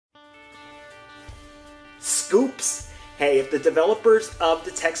scoops? Hey, if the developers of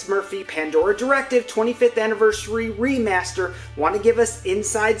the Tex Murphy Pandora Directive 25th Anniversary Remaster want to give us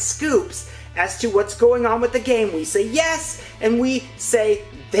inside scoops as to what's going on with the game, we say yes, and we say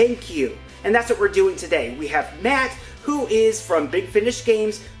thank you. And that's what we're doing today. We have Matt, who is from Big Finish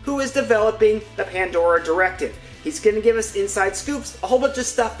Games, who is developing the Pandora Directive. He's going to give us inside scoops, a whole bunch of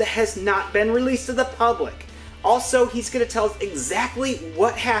stuff that has not been released to the public. Also, he's going to tell us exactly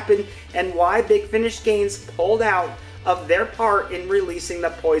what happened and why Big Finish Games pulled out of their part in releasing the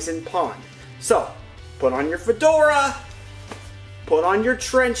Poison Pond. So, put on your fedora, put on your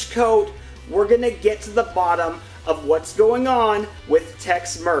trench coat. We're going to get to the bottom of what's going on with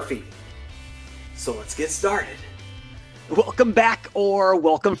Tex Murphy. So let's get started. Welcome back, or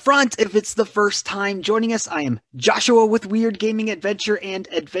welcome front if it's the first time joining us. I am Joshua with Weird Gaming Adventure and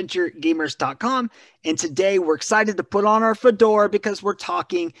AdventureGamers.com, and today we're excited to put on our fedora because we're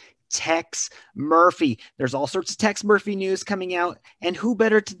talking Tex Murphy. There's all sorts of Tex Murphy news coming out, and who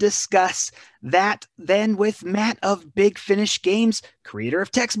better to discuss that than with Matt of Big Finish Games, creator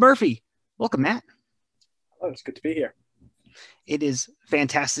of Tex Murphy. Welcome, Matt. Oh, it's good to be here. It is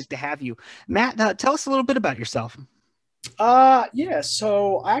fantastic to have you. Matt, tell us a little bit about yourself.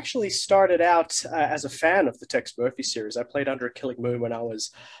 So I actually started out as a fan of the Tex Murphy series. I played under a Killing Moon when I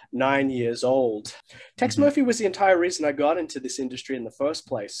was 9 years old. Tex Murphy was the entire reason I got into this industry in the first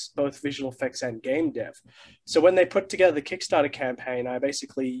place, both visual effects and game dev. So when they put together the Kickstarter campaign, I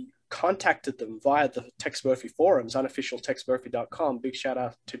basically contacted them via the Tex Murphy forums, unofficial texmurphy.com. Big shout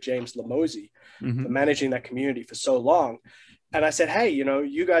out to James Lamozzi for managing that community for so long. And I said, hey,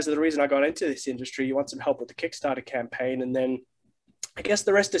 you guys are the reason I got into this industry. You want some help with the Kickstarter campaign? And then I guess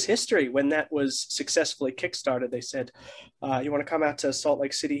the rest is history. When that was successfully Kickstarted, they said, you want to come out to Salt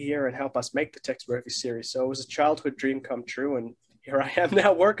Lake City here and help us make the Tex Murphy series? So it was a childhood dream come true. And here I am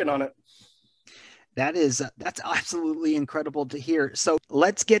now working on it. That's absolutely incredible to hear. So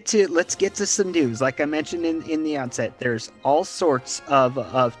let's get to some news. Like I mentioned in the outset, there's all sorts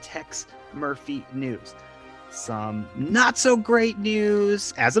of Tex Murphy news. Some not so great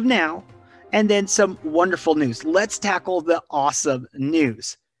news as of now, and then some wonderful news. Let's tackle the awesome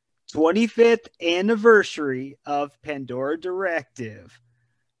news. 25th anniversary of Pandora Directive.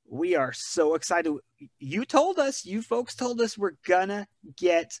 We are so excited. You folks told us we're gonna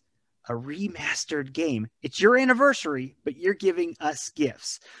get a remastered game. It's your anniversary, but you're giving us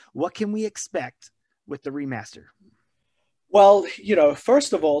gifts. What can we expect with the remaster? Well,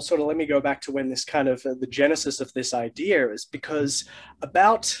 first of all, sort of let me go back to when this kind of the genesis of this idea is, because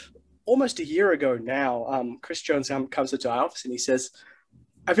about almost a year ago now, Chris Jones comes into our office and he says,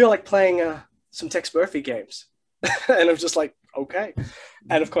 I feel like playing some Tex Murphy games. And I'm just like, okay.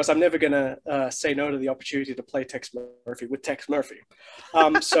 And of course, I'm never going to say no to the opportunity to play Tex Murphy with Tex Murphy.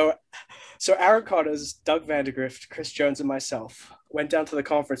 So Aaron Connors, Doug Vandergrift, Chris Jones, and myself went down to the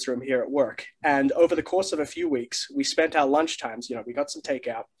conference room here at work. And over the course of a few weeks, we spent our lunch times, we got some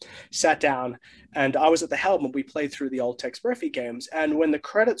takeout, sat down, and I was at the helm and we played through the old Tex Murphy games. And when the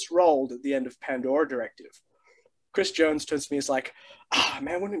credits rolled at the end of Pandora Directive, Chris Jones turns to me and is like,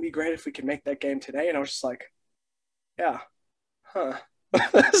 man, wouldn't it be great if we could make that game today? And I was just like, yeah, huh.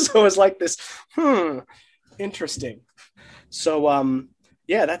 So it was like this, interesting. So,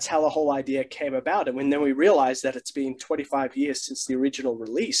 yeah, that's how the whole idea came about. And then we realized that it's been 25 years since the original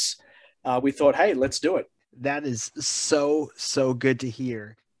release. We thought, hey, let's do it. That is so good to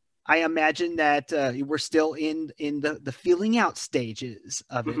hear. I imagine that we're still in the feeling out stages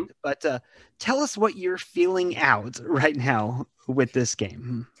of it. But tell us what you're feeling out right now with this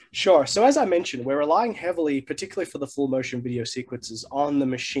game. Sure. So as I mentioned, we're relying heavily, particularly for the full motion video sequences, on the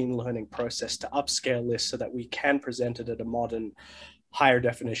machine learning process to upscale this so that we can present it at a modern, higher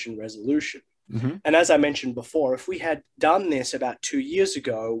definition resolution. And as I mentioned before, if we had done this about 2 years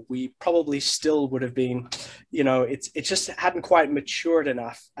ago, we probably still would have been, it just hadn't quite matured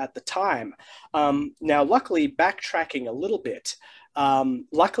enough at the time. Now, luckily, backtracking a little bit,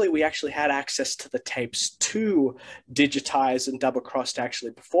 luckily we actually had access to the tapes to digitize and double cross to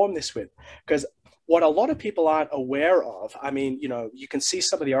actually perform this with, because what a lot of people aren't aware of, I mean, you can see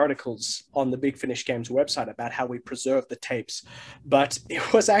some of the articles on the Big Finish Games website about how we preserve the tapes, but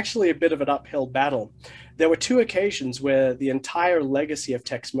it was actually a bit of an uphill battle. There were 2 occasions where the entire legacy of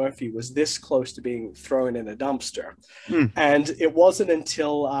Tex Murphy was this close to being thrown in a dumpster. And it wasn't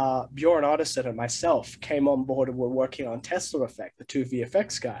until Bjorn Otterson and myself came on board and were working on Tesla Effect, the 2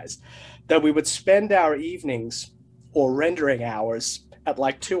 VFX guys, that we would spend our evenings or rendering hours at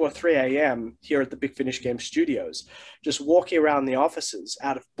like 2 or 3 a.m. here at the Big Finish Game Studios, just walking around the offices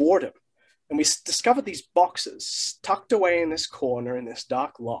out of boredom And we discovered these boxes tucked away in this corner in this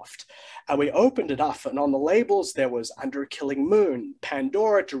dark loft. And we opened it up, and on the labels, there was Under a Killing Moon,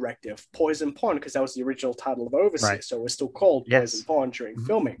 Pandora Directive, Poison Pawn, because that was the original title of Overseer. Right. So it was still called Poison Pawn during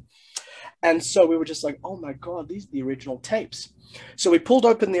filming. And so we were just like, oh my God, these are the original tapes. So we pulled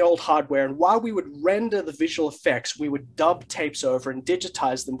open the old hardware, and while we would render the visual effects, we would dub tapes over and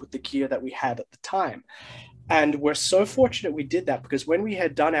digitize them with the gear that we had at the time. And we're so fortunate we did that, because when we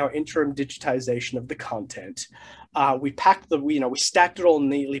had done our interim digitization of the content, we packed we stacked it all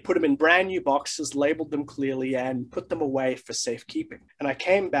neatly, put them in brand new boxes, labeled them clearly, and put them away for safekeeping. And I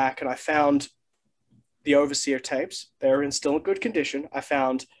came back and I found the Overseer tapes. They're in still good condition. I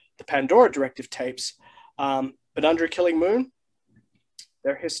found the Pandora Directive tapes, but Under a Killing Moon,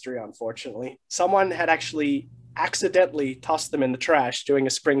 they're history, unfortunately. Someone had actually accidentally tossed them in the trash doing a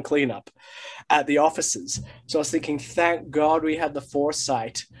spring cleanup at the offices. So I was thinking, thank God we had the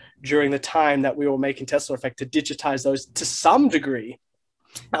foresight during the time that we were making Tesla Effect to digitize those to some degree.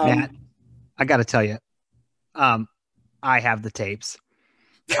 Matt, I got to tell you, I have the tapes.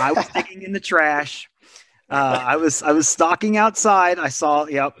 I was digging in the trash. I was stalking outside. I saw,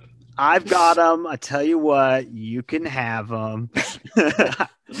 yep, I've got them. I tell you what, you can have them.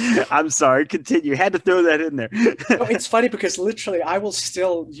 I'm sorry. Continue. Had to throw that in there. No, it's funny because literally,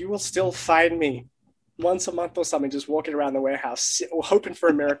 you will still find me once a month or something, just walking around the warehouse, hoping for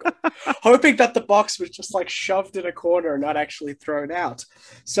a miracle, hoping that the box was just like shoved in a corner and not actually thrown out.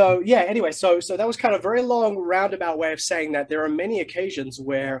 So yeah. Anyway, so that was kind of a very long roundabout way of saying that there are many occasions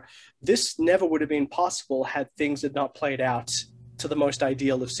where this never would have been possible had things had not played out to the most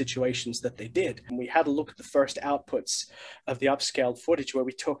ideal of situations that they did. And we had a look at the first outputs of the upscaled footage, where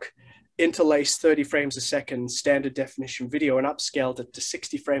we took interlaced 30 frames a second standard definition video and upscaled it to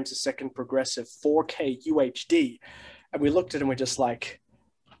 60 frames a second progressive 4K UHD. And we looked at it and we're just like,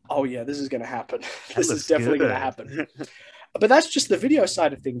 oh yeah, this is going to happen. This is definitely going to happen. But that's just the video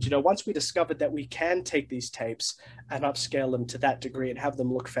side of things. Once we discovered that we can take these tapes and upscale them to that degree and have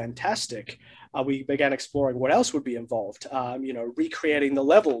them look fantastic, we began exploring what else would be involved. Recreating the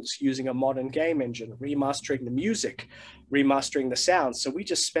levels using a modern game engine, remastering the music, remastering the sound. So we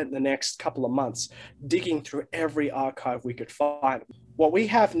just spent the next couple of months digging through every archive we could find. What we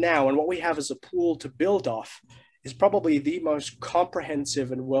have now and what we have as a pool to build off is probably the most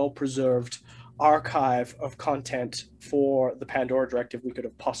comprehensive and well-preserved archive of content for the Pandora Directive we could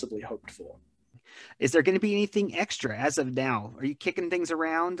have possibly hoped for. Is there going to be anything extra as of now? Are you kicking things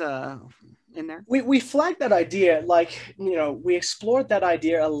around in there? We flagged that idea, we explored that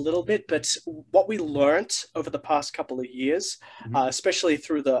idea a little bit, but what we learned over the past couple of years, especially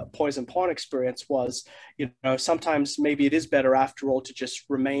through the Poison Pawn experience, was, sometimes maybe it is better after all to just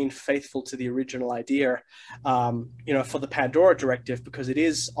remain faithful to the original idea, for the Pandora Directive, because it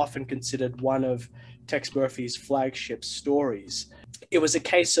is often considered one of Tex Murphy's flagship stories. It was a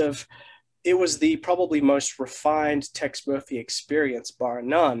case of, it was the probably most refined Tex Murphy experience, bar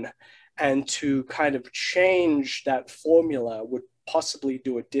none. And to kind of change that formula would possibly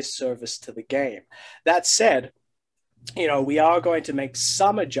do a disservice to the game. That said, we are going to make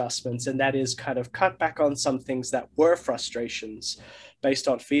some adjustments, and that is kind of cut back on some things that were frustrations based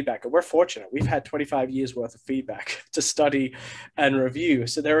on feedback. And we're fortunate. We've had 25 years worth of feedback to study and review.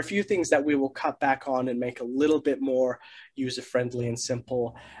 So there are a few things that we will cut back on and make a little bit more user-friendly and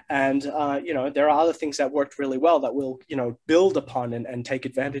simple. And, there are other things that worked really well that we'll, build upon and take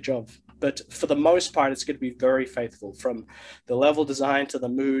advantage of. But for the most part, it's going to be very faithful, from the level design to the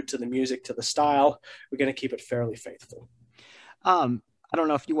mood, to the music, to the style. We're going to keep it fairly faithful. I don't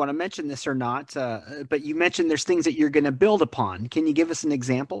know if you want to mention this or not, but you mentioned there's things that you're going to build upon. Can you give us an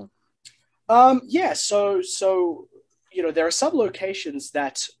example? Yeah. So there are some locations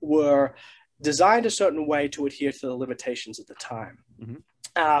that were designed a certain way to adhere to the limitations at the time.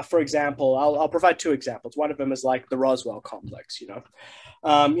 For example, I'll provide two examples. One of them is like the Roswell complex,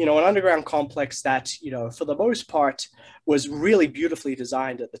 an underground complex that, for the most part was really beautifully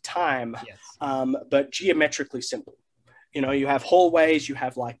designed at the time, but geometrically simple. You have hallways, you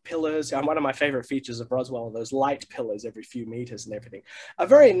have like pillars. And one of my favorite features of Roswell are those light pillars every few meters and everything. A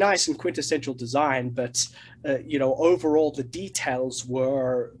very nice and quintessential design, but, overall the details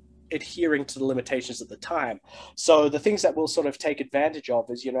were adhering to the limitations at the time. So the things that we'll sort of take advantage of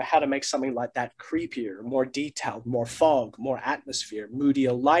is, how to make something like that creepier, more detailed, more fog, more atmosphere,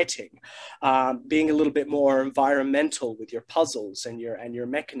 moodier lighting, being a little bit more environmental with your puzzles and your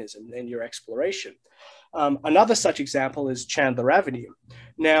mechanism and your exploration. Another such example is Chandler Avenue.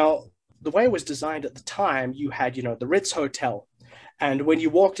 Now, the way it was designed at the time, you had, the Ritz Hotel And when you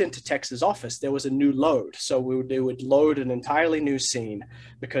walked into Tex's office, there was a new load. So they would load an entirely new scene,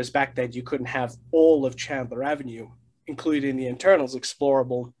 because back then you couldn't have all of Chandler Avenue, including the internals,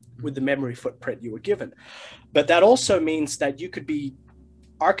 explorable with the memory footprint you were given. But that also means that you could be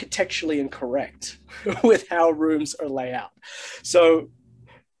architecturally incorrect with how rooms are laid out. So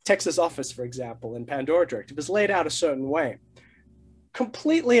Tex's office, for example, in Pandora Directive is laid out a certain way,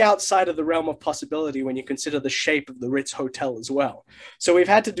 completely outside of the realm of possibility when you consider the shape of the Ritz Hotel as well. So we've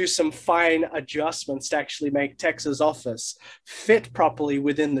had to do some fine adjustments to actually make Tex's office fit properly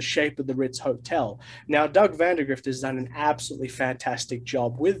within the shape of the Ritz Hotel. Now, Doug Vandergrift has done an absolutely fantastic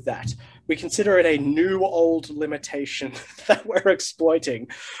job with that. We consider it a new old limitation that we're exploiting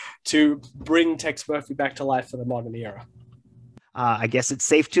to bring Tex Murphy back to life for the modern era. I guess it's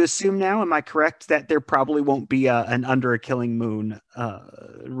safe to assume now, am I correct, that there probably won't be an Under a Killing Moon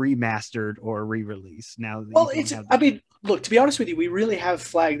remastered or re-release now? Well, I mean, look, to be honest with you, we really have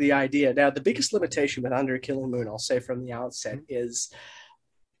flagged the idea. Now, the biggest limitation with Under a Killing Moon, I'll say from the outset, is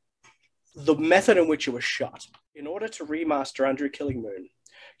the method in which it was shot. In order to remaster Under a Killing Moon,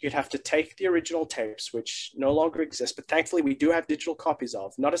 you'd have to take the original tapes, which no longer exist, but thankfully we do have digital copies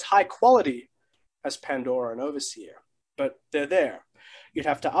of, not as high quality as Pandora and Overseer, but they're there. You'd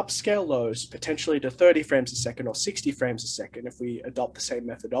have to upscale those potentially to 30 frames a second or 60 frames a second if we adopt the same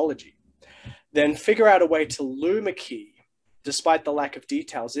methodology. Then figure out a way to luma key, despite the lack of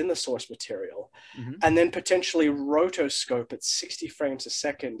details in the source material, and then potentially rotoscope at 60 frames a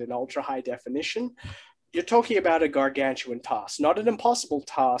second in ultra high definition. You're talking about a gargantuan task, not an impossible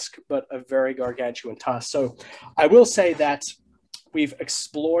task, but a very gargantuan task. So I will say that we've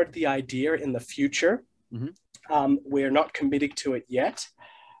explored the idea in the future. We're not committing to it yet.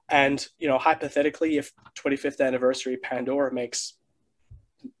 And, you know, hypothetically, if 25th anniversary Pandora makes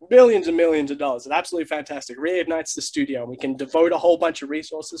millions and millions of dollars, it's absolutely fantastic, reignites the studio, and we can devote a whole bunch of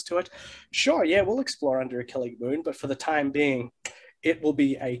resources to it, sure, yeah, we'll explore Under a Killing Moon. But for the time being, it will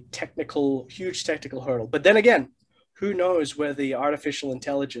be a huge technical hurdle. But then again, who knows where the artificial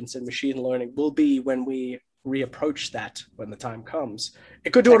intelligence and machine learning will be when we reapproach that when the time comes.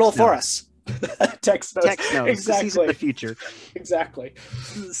 It could do it all for us. Tex knows. Exactly. He's in the future. Exactly.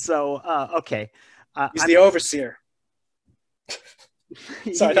 So, okay. He's the overseer.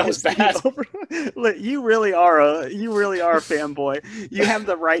 Sorry, that was bad. You really are a fanboy. You have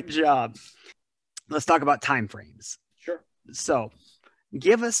the right job. Let's talk about time frames. Sure. So,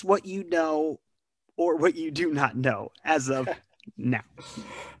 give us what you know or what you do not know as of now.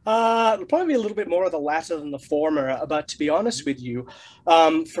 It'll probably be a little bit more of the latter than the former, but to be honest with you,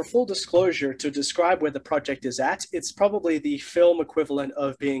 for full disclosure, to describe where the project is at, it's probably the film equivalent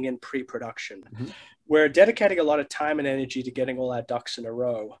of being in pre-production. We're dedicating a lot of time and energy to getting all our ducks in a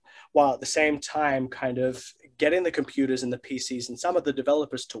row, while at the same time kind of getting the computers and the PCs and some of the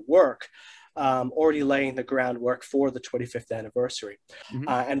developers to work, already laying the groundwork for the 25th anniversary.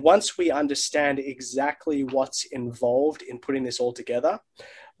 And once we understand exactly what's involved in putting this all together,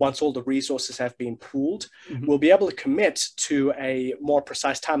 once all the resources have been pooled, we'll be able to commit to a more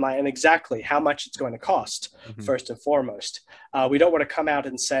precise timeline and exactly how much it's going to cost, first and foremost. We don't want to come out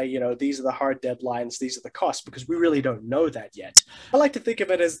and say, you know, these are the hard deadlines, these are the costs, because we really don't know that yet. I like to think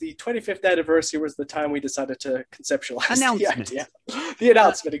of it as the 25th anniversary was the time we decided to conceptualize the idea. The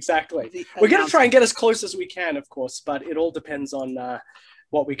announcement, exactly. We're going to try and get as close as we can, of course, but it all depends on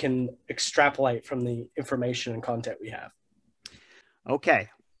what we can extrapolate from the information and content we have. Okay.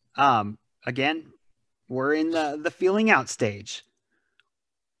 Again, we're in the feeling out stage.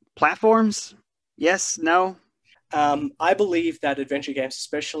 Platforms? Yes, no? I believe that adventure games,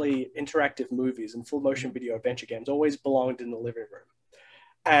 especially interactive movies and full motion video adventure games, always belonged in the living room.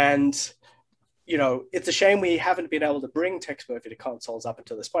 And, you know, it's a shame we haven't been able to bring Tex Murphy to consoles up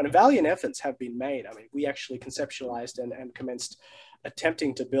until this point. And valiant efforts have been made. I mean, we actually conceptualized and commenced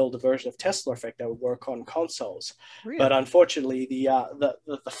attempting to build a version of Tesla Effect that would work on consoles. Really? But unfortunately,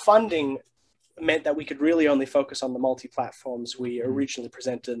 the funding meant that we could really only focus on the multi-platforms we originally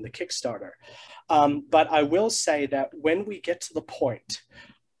presented in the Kickstarter. But I will say that when we get to the point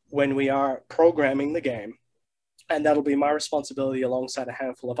when we are programming the game, and that'll be my responsibility alongside a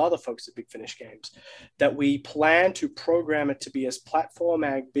handful of other folks at Big Finish Games, that we plan to program it to be as platform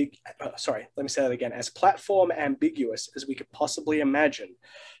ambiguous as we could possibly imagine,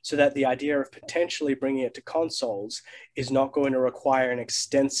 so that the idea of potentially bringing it to consoles is not going to require an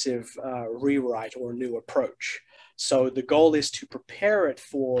extensive rewrite or new approach. So the goal is to prepare it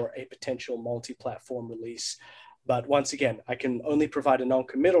for a potential multi-platform release. But once again, I can only provide a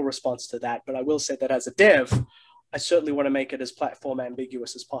non-committal response to that, but I will say that as a dev, I certainly want to make it as platform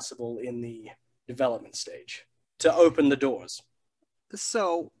ambiguous as possible in the development stage to open the doors.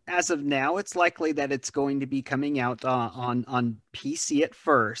 So as of now, it's likely that it's going to be coming out on PC at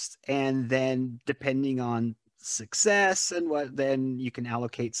first, and then depending on success and what, then you can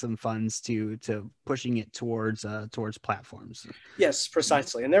allocate some funds to pushing it towards platforms. Yes,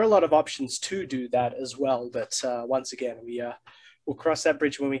 precisely. And there are a lot of options to do that as well. But once again, we'll cross that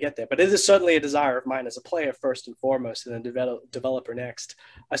bridge when we get there. But it is certainly a desire of mine as a player first and foremost, and then developer next.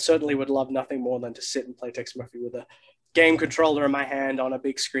 I certainly would love nothing more than to sit and play Tex Murphy with a game controller in my hand on a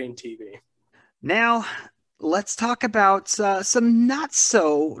big screen TV. Now, let's talk about some not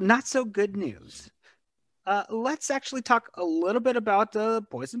so good news. Let's actually talk a little bit about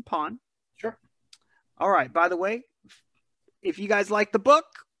Poison Pawn. Sure. All right. By the way, if you guys like the book,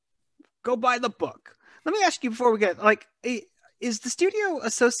 go buy the book. Let me ask you before we get is the studio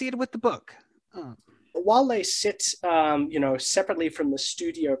associated with the book? While they sit, separately from the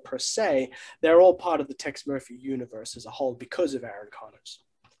studio per se, they're all part of the Tex Murphy universe as a whole because of Aaron Connors.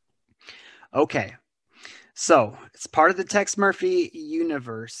 Okay. So it's part of the Tex Murphy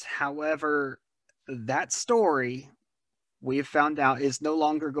universe. However, that story we have found out is no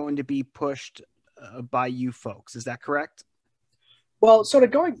longer going to be pushed by you folks. Is that correct? Well, sort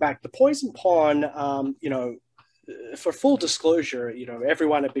of going back, the Poison Pawn, for full disclosure,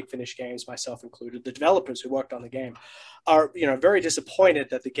 everyone at Big Finish Games, myself included, the developers who worked on the game, are very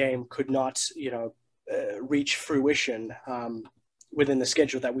disappointed that the game could not reach fruition within the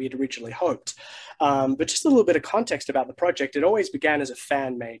schedule that we had originally hoped. But just a little bit of context about the project. It always began as a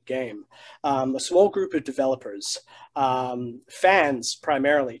fan-made game. A small group of developers, fans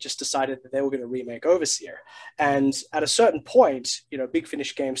primarily, just decided that they were going to remake Overseer. And at a certain point, Big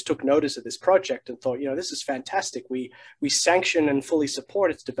Finish Games took notice of this project and thought, this is fantastic. We sanction and fully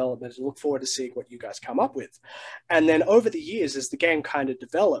support its development and look forward to seeing what you guys come up with. And then over the years, as the game kind of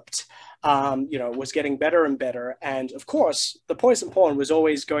developed, was getting better and better. And of course, the Poison Pawn was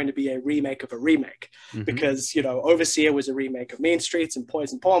always going to be a remake of a remake, because, Overseer was a remake of Mean Streets and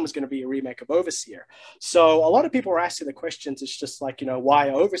Poison Pawn was going to be a remake of Overseer. So a lot of people were asking the questions. It's just like, why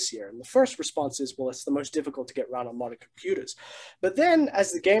Overseer? And the first response is, well, it's the most difficult to get run on modern computers. But then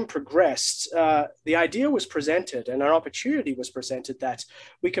as the game progressed, the idea was presented and an opportunity was presented that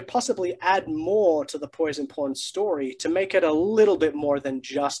we could possibly add more to the Poison Pawn story to make it a little bit more than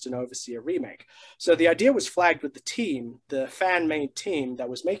just an Overseer remake. So the idea was flagged with the team, the fan-made team that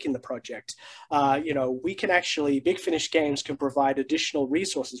was making the project. We can actually, Big Finish Games can provide additional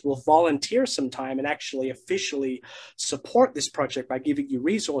resources. We'll volunteer some time and actually officially support this project by giving you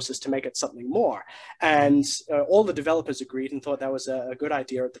resources to make it something more. And all the developers agreed and thought that was a good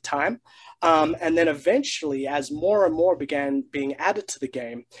idea at the time. And then eventually, as more and more began being added to the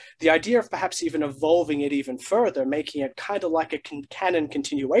game, the idea of perhaps even evolving it even further, making it kind of like a canon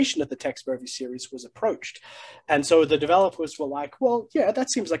continuation of the Tex Murphy series, was approached. And so the developers were like, well, yeah,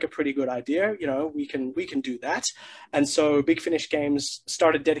 that seems like a pretty good idea. We can do that. And so Big Finish Games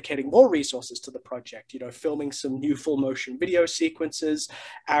started dedicating more resources to the project, filming some new full motion video sequences,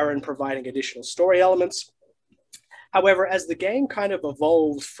 Aaron providing additional story elements. However, as the game kind of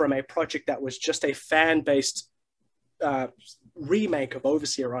evolved from a project that was just a fan-based remake of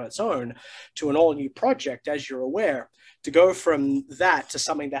Overseer on its own to an all-new project, as you're aware, to go from that to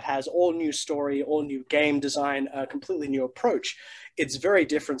something that has all new story, all new game design, a completely new approach, it's very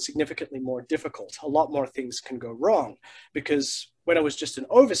different, significantly more difficult. A lot more things can go wrong, because when it was just an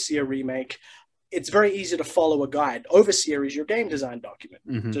Overseer remake, it's very easy to follow a guide. Overseer is your game design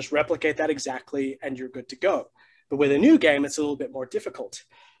document. Just replicate that exactly and you're good to go. But with a new game, it's a little bit more difficult.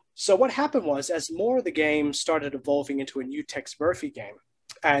 So what happened was, as more of the game started evolving into a new Tex Murphy game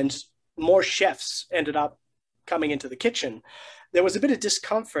and more chefs ended up coming into the kitchen, there was a bit of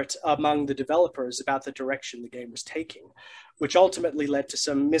discomfort among the developers about the direction the game was taking, which ultimately led to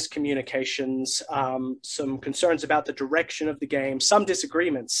some miscommunications, some concerns about the direction of the game, some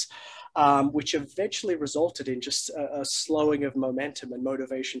disagreements, which eventually resulted in just a slowing of momentum and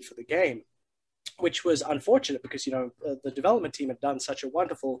motivation for the game, which was unfortunate because, the development team had done such a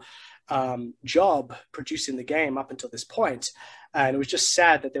wonderful job producing the game up until this point. And it was just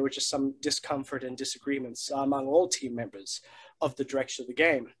sad that there were just some discomfort and disagreements among all team members of the direction of the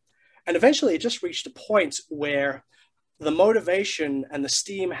game. And eventually it just reached a point where the motivation and the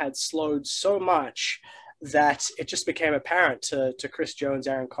steam had slowed so much that it just became apparent to Chris Jones,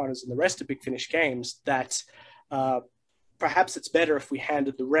 Aaron Connors, and the rest of Big Finish Games that perhaps it's better if we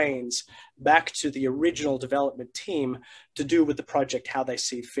handed the reins back to the original development team to do with the project how they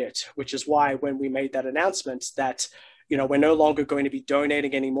see fit, which is why when we made that announcement that, we're no longer going to be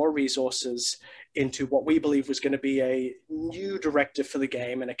donating any more resources into what we believe was going to be a new directive for the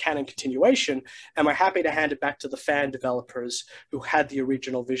game and a canon continuation. And we're happy to hand it back to the fan developers who had the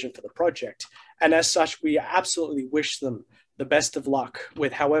original vision for the project. And as such, we absolutely wish them the best of luck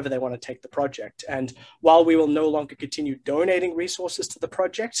with however they want to take the project. And while we will no longer continue donating resources to the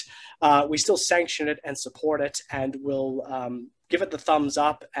project, we still sanction it and support it, and will give it the thumbs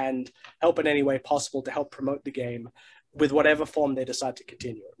up and help in any way possible to help promote the game with whatever form they decide to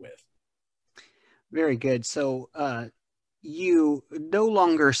continue it with. Very good. So you no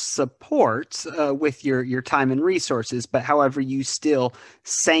longer support with your time and resources, but however, you still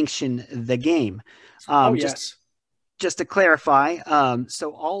sanction the game. Yes. Just to clarify,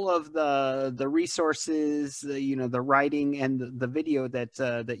 so all of the resources, the writing and the video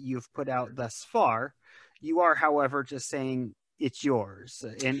that you've put out thus far, you are, however, just saying it's yours.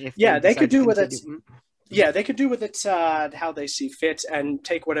 And if they could do with it. Yeah, they could do with it how they see fit and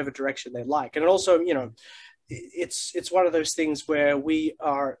take whatever direction they like. And also, it's one of those things where we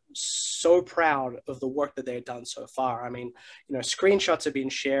are so proud of the work that they've done so far. I mean, screenshots have been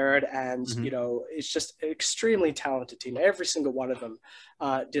shared, and it's just an extremely talented team. Every single one of them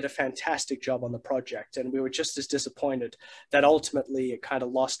did a fantastic job on the project, and we were just as disappointed that ultimately it kind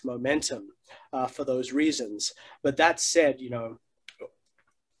of lost momentum for those reasons. But that said,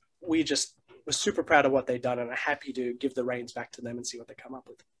 we just were super proud of what they've done, and are happy to give the reins back to them and see what they come up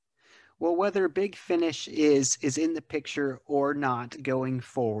with. Well, whether Big Finish is in the picture or not going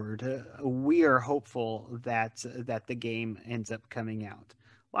forward, we are hopeful that the game ends up coming out.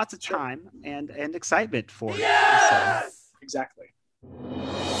 Lots of time and excitement for it. So. Exactly.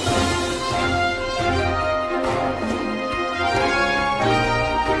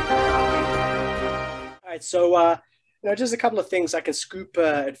 All right, so just a couple of things I can scoop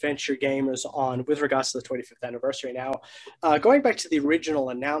adventure gamers on with regards to the 25th anniversary. Now, going back to the original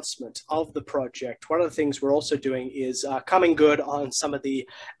announcement of the project, one of the things we're also doing is coming good on some of the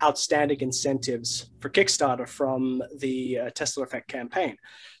outstanding incentives for Kickstarter from the Tesla Effect campaign.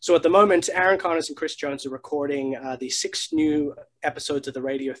 So at the moment, Aaron Connors and Chris Jones are recording the 6 new episodes of the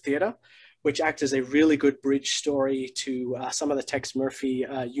Radio Theater, which act as a really good bridge story to some of the Tex Murphy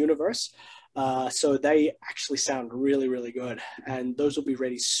universe. So they actually sound really, really good, and those will be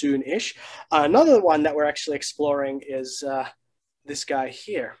ready soon-ish. Another one that we're actually exploring is this guy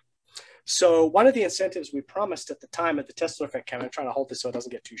here. So one of the incentives we promised at the time at the Tesla Effect campaign, I'm trying to hold this so it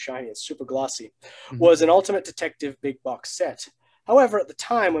doesn't get too shiny, it's super glossy, was an Ultimate Detective big box set. However, at the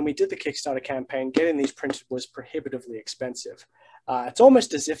time when we did the Kickstarter campaign, getting these printed was prohibitively expensive. It's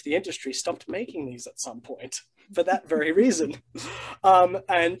almost as if the industry stopped making these at some point for that very reason.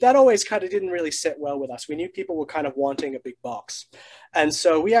 And that always kind of didn't really sit well with us. We knew people were kind of wanting a big box. And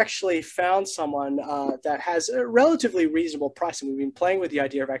so we actually found someone that has a relatively reasonable price. And we've been playing with the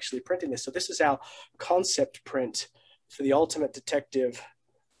idea of actually printing this. So this is our concept print for the Ultimate Detective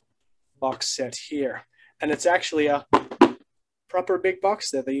box set here. And it's actually a proper big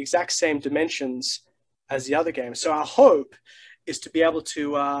box. They're the exact same dimensions as the other game. So our hope is to be able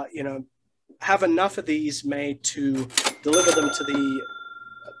to, have enough of these made to deliver them to the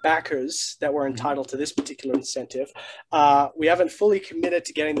backers that were entitled to this particular incentive. We haven't fully committed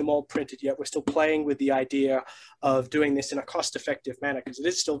to getting them all printed yet. We're still playing with the idea of doing this in a cost-effective manner, because it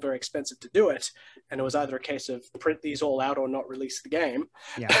is still very expensive to do it. And it was either a case of print these all out or not release the game.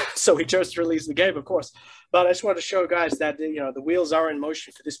 Yeah. So we chose to release the game, of course. But I just wanted to show guys that, the wheels are in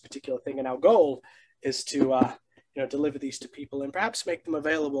motion for this particular thing. And our goal is to, deliver these to people and perhaps make them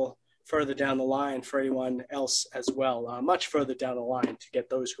available further down the line for anyone else as well, much further down the line, to get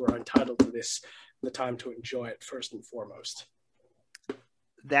those who are entitled to this the time to enjoy it first and foremost.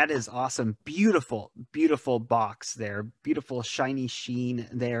 That is awesome. Beautiful, beautiful box there. Beautiful shiny sheen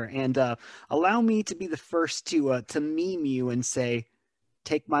there. And allow me to be the first to meme you and say,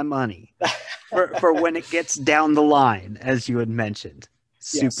 take my money for when it gets down the line, as you had mentioned.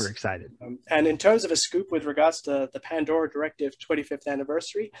 Super excited. And in terms of a scoop with regards to the Pandora Directive 25th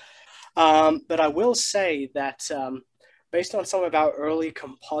anniversary, but I will say that based on some of our early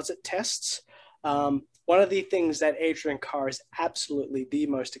composite tests, one of the things that Adrian Carr is absolutely the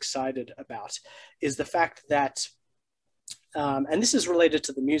most excited about is the fact that, and this is related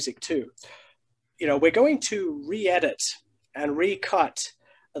to the music too, we're going to re-edit and recut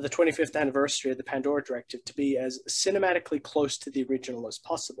the 25th anniversary of the Pandora Directive to be as cinematically close to the original as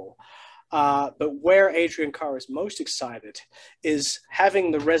possible. But where Adrian Carr is most excited is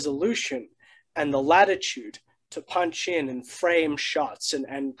having the resolution and the latitude to punch in and frame shots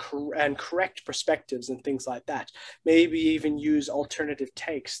and correct perspectives and things like that. Maybe even use alternative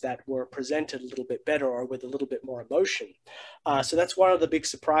takes that were presented a little bit better or with a little bit more emotion. So that's one of the big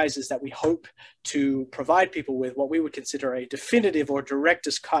surprises that we hope to provide people with, what we would consider a definitive or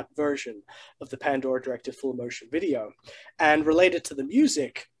director's cut version of the Pandora Directive full motion video. And related to the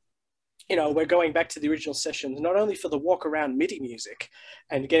music, we're going back to the original sessions, not only for the walk around MIDI music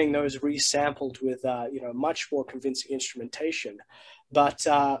and getting those resampled with, much more convincing instrumentation, but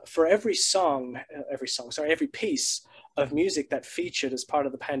for every piece of music that featured as part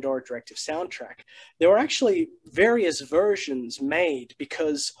of the Pandora Directive soundtrack, there were actually various versions made,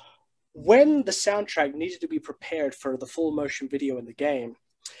 because when the soundtrack needed to be prepared for the full motion video in the game,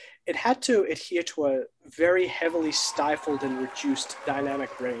 it had to adhere to a very heavily stifled and reduced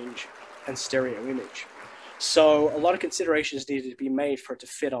dynamic range and stereo image. So a lot of considerations needed to be made for it to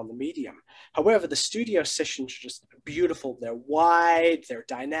fit on the medium. However, the studio sessions are just beautiful. They're wide, they're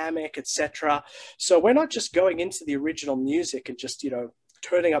dynamic, etc. So we're not just going into the original music and just,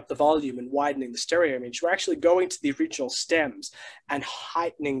 turning up the volume and widening the stereo image. We're actually going to the original stems and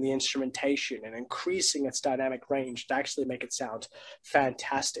heightening the instrumentation and increasing its dynamic range to actually make it sound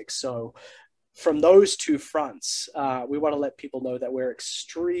fantastic. So from those two fronts, we want to let people know that we're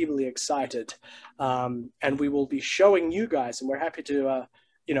extremely excited, and we will be showing you guys, and we're happy to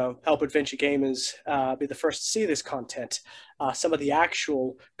help adventure gamers be the first to see this content, some of the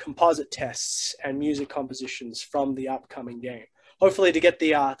actual composite tests and music compositions from the upcoming game. Hopefully to get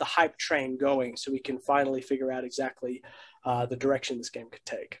the hype train going so we can finally figure out exactly the direction this game could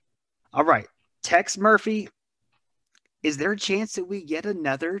take. All right. Tex Murphy, is there a chance that we get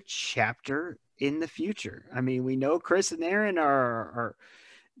another chapter in the future? I mean, we know Chris and Aaron are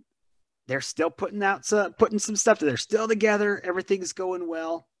they're still putting some stuff. They're still together. Everything's going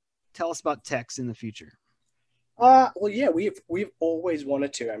well. Tell us about Tex in the future. Well, yeah, we've always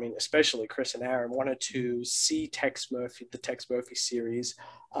wanted to. I mean, especially Chris and Aaron wanted to see the Tex Murphy series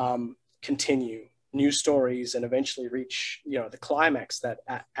continue, new stories, and eventually reach the climax that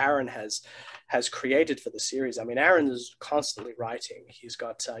Aaron has created for the series. I mean, Aaron is constantly writing. He's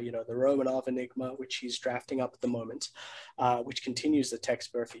got the Romanov Enigma, which he's drafting up at the moment, which continues the Tex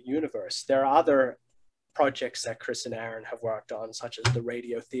Murphy universe. There are other projects that Chris and Aaron have worked on, such as the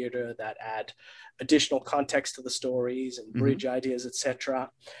radio theater, that add additional context to the stories and bridge ideas, etc.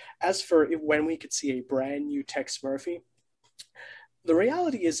 As for when we could see a brand new Tex Murphy, the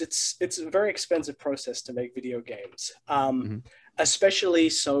reality is it's a very expensive process to make video games, especially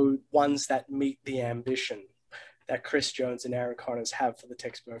so ones that meet the ambition that Chris Jones and Aaron Connors have for the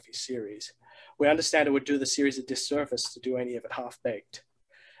Tex Murphy series. We understand it would do the series a disservice to do any of it half-baked.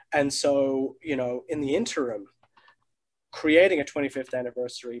 And so, in the interim, creating a 25th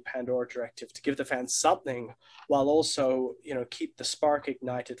anniversary Pandora Directive to give the fans something, while also, keep the spark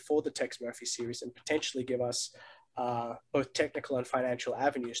ignited for the Tex Murphy series and potentially give us both technical and financial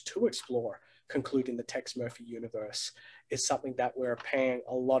avenues to explore concluding the Tex Murphy universe, is something that we're paying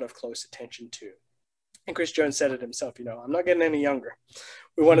a lot of close attention to. And Chris Jones said it himself, I'm not getting any younger.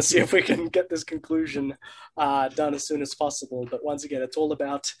 We want to see if we can get this conclusion done as soon as possible. But once again, it's all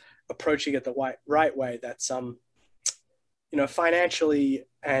about approaching it the right way that's, financially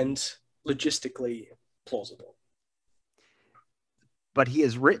and logistically plausible. But he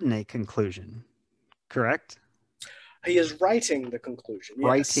has written a conclusion, correct? He is writing the conclusion. Yes.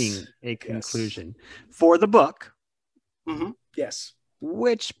 Writing a conclusion for the book. Yes.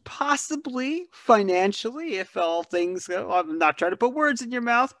 Which possibly financially, if all things go, I'm not trying to put words in your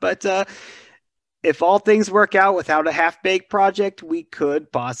mouth, but if all things work out without a half-baked project, we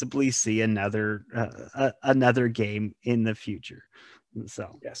could possibly see another game in the future.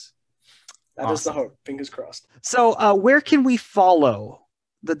 So yes, that is the hope. Fingers crossed. So where can we follow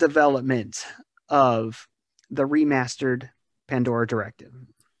the development of the remastered Pandora Directive?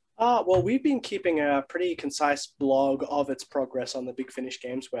 Well, we've been keeping a pretty concise blog of its progress on the Big Finish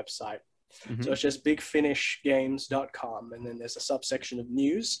Games website. So it's just bigfinishgames.com. And then there's a subsection of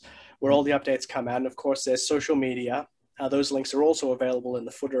news where all the updates come out. And of course, there's social media. Those links are also available in the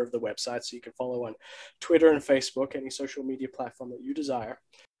footer of the website. So you can follow on Twitter and Facebook, any social media platform that you desire.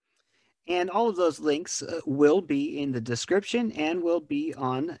 And all of those links will be in the description and will be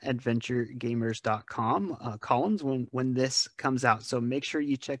on adventuregamers.com columns when this comes out. So make sure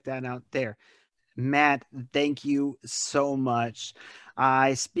you check that out there. Matt, thank you so much.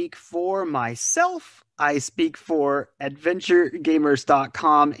 I speak for myself. I speak for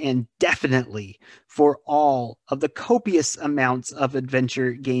adventuregamers.com and definitely for all of the copious amounts of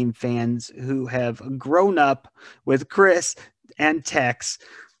adventure game fans who have grown up with Chris and Tex.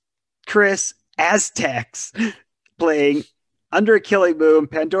 Chris, as Tex, playing Under a Killing Moon,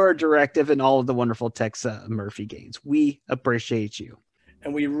 Pandora Directive, and all of the wonderful Tex Murphy games. We appreciate you.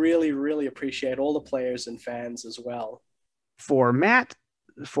 And we really, really appreciate all the players and fans as well. For Matt,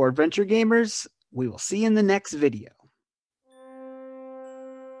 for Adventure Gamers, we will see you in the next video.